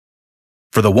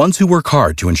For the ones who work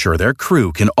hard to ensure their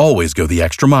crew can always go the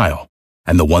extra mile,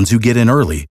 and the ones who get in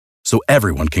early so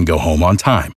everyone can go home on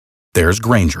time, there's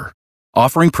Grainger,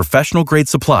 offering professional-grade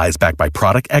supplies backed by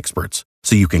product experts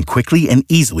so you can quickly and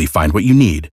easily find what you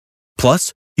need.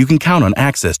 Plus, you can count on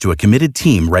access to a committed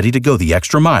team ready to go the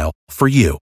extra mile for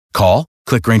you. Call,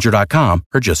 click Grainger.com,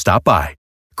 or just stop by.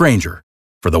 Grainger,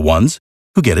 for the ones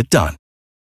who get it done.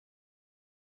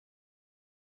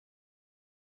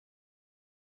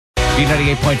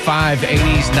 B98.5,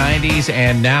 80s, 90s,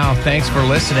 and now, thanks for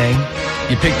listening.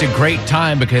 You picked a great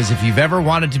time because if you've ever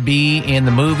wanted to be in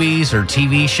the movies or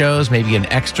TV shows, maybe an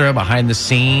extra behind the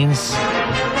scenes,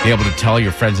 be able to tell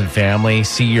your friends and family,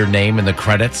 see your name in the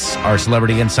credits, our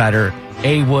celebrity insider,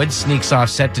 A. Wood, sneaks off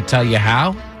set to tell you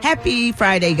how. Happy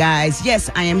Friday, guys. Yes,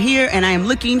 I am here, and I am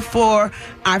looking for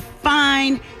our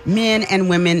fine men and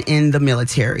women in the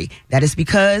military. That is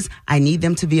because I need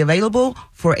them to be available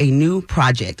for a new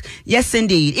project. Yes,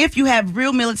 indeed. If you have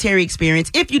real military experience,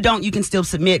 if you don't, you can still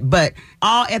submit, but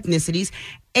all ethnicities,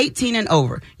 18 and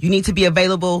over. You need to be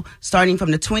available starting from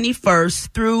the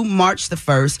 21st through March the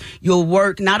 1st. You'll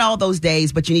work not all those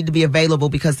days, but you need to be available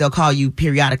because they'll call you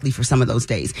periodically for some of those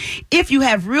days. If you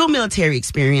have real military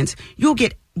experience, you'll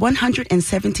get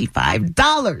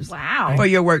 $175 for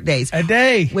your work days. A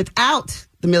day. Without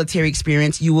the military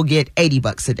experience, you will get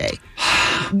 $80 a day.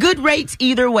 Good rates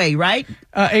either way, right?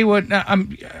 I want to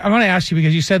ask you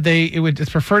because you said it's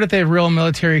preferred if they have real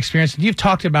military experience. You've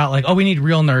talked about we need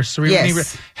real nurses.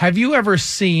 Yes. Have you ever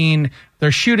seen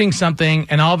they're shooting something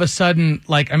and all of a sudden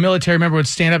a military member would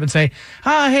stand up and say,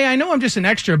 hey, I know I'm just an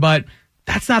extra, but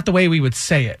that's not the way we would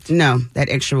say it. No, that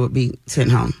extra would be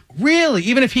sent home. Really?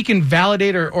 Even if he can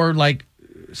validate or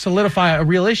solidify a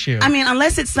real issue? I mean,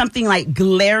 unless it's something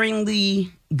glaringly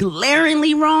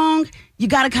wrong, you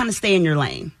got to kind of stay in your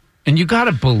lane. And you got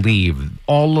to believe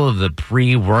all of the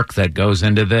pre-work that goes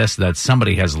into this, that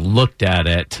somebody has looked at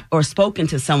it. Or spoken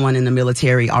to someone in the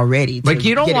military already.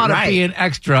 You don't want to be an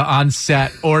extra on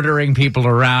set ordering people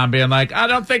around, being like, I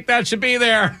don't think that should be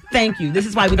there. Thank you. This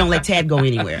is why we don't let Tad go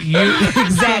anywhere.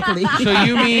 Exactly. So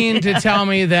you mean to tell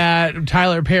me that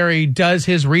Tyler Perry does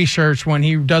his research when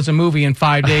he does a movie in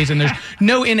 5 days and there's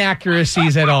no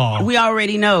inaccuracies at all? We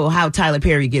already know how Tyler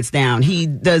Perry gets down. He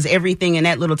does everything in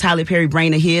that little Tyler Perry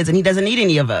brain of his, and he doesn't need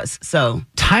any of us. So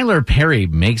Tyler Perry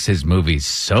makes his movies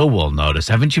so well noticed.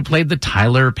 Haven't you played the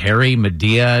Tyler Perry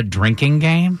Medea drinking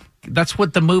game? That's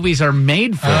what the movies are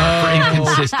made for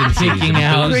inconsistency.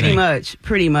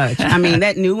 Pretty much. I mean,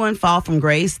 that new one, Fall from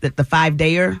Grace, the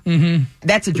 5-dayer,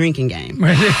 that's a drinking game.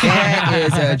 That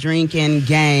is a drinking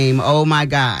game. Oh, my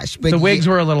gosh. But the wigs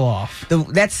were a little off.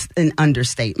 That's an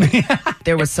understatement.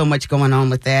 There was so much going on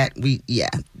with that.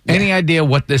 Any idea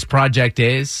what this project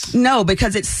is? No,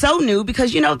 because it's so new,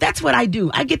 because, that's what I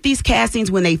do. I get these castings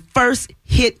when they first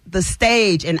hit the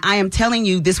stage, and I am telling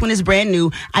you, this one is brand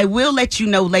new. I will let you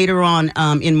know later on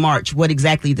in March what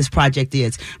exactly this project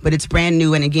is, but it's brand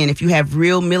new. And again, if you have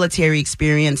real military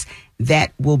experience,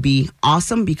 that will be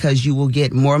awesome because you will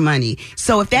get more money.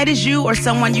 So if that is you or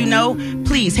someone you know,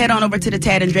 please head on over to the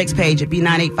Tad and Drex page at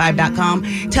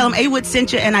B985.com. Tell them A. Wood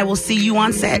sent you, and I will see you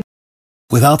on set.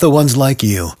 Without the ones like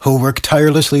you, who work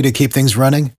tirelessly to keep things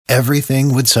running,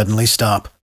 everything would suddenly stop.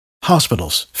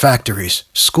 Hospitals, factories,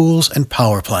 schools, and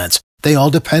power plants, they all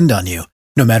depend on you.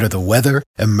 No matter the weather,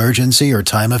 emergency, or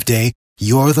time of day,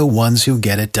 you're the ones who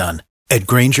get it done. At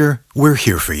Grainger, we're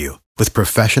here for you with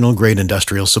professional-grade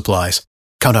industrial supplies.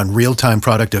 Count on real-time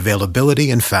product availability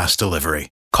and fast delivery.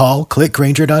 Call, click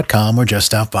Grainger.com, or just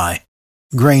stop by.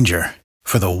 Grainger,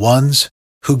 for the ones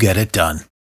who get it done.